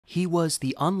He was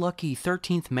the unlucky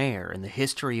 13th mayor in the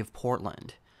history of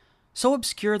Portland, so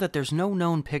obscure that there's no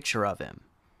known picture of him.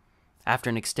 After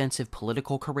an extensive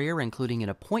political career, including an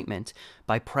appointment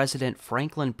by President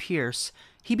Franklin Pierce,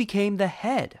 he became the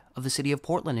head of the city of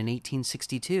Portland in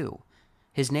 1862.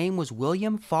 His name was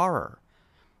William Farrar,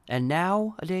 and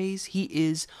nowadays he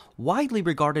is widely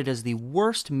regarded as the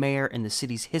worst mayor in the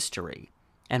city's history.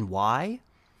 And why?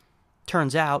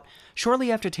 Turns out,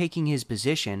 shortly after taking his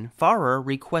position, Farrar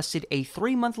requested a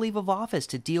 3-month leave of office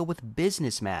to deal with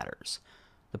business matters.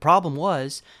 The problem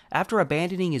was, after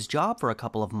abandoning his job for a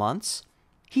couple of months,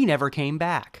 he never came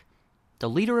back. The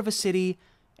leader of a city,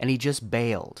 and he just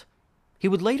bailed. He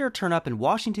would later turn up in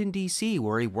Washington, D.C.,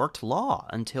 where he worked law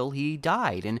until he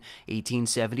died in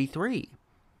 1873.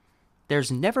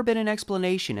 There's never been an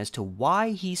explanation as to why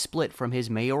he split from his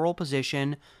mayoral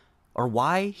position or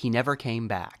why he never came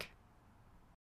back.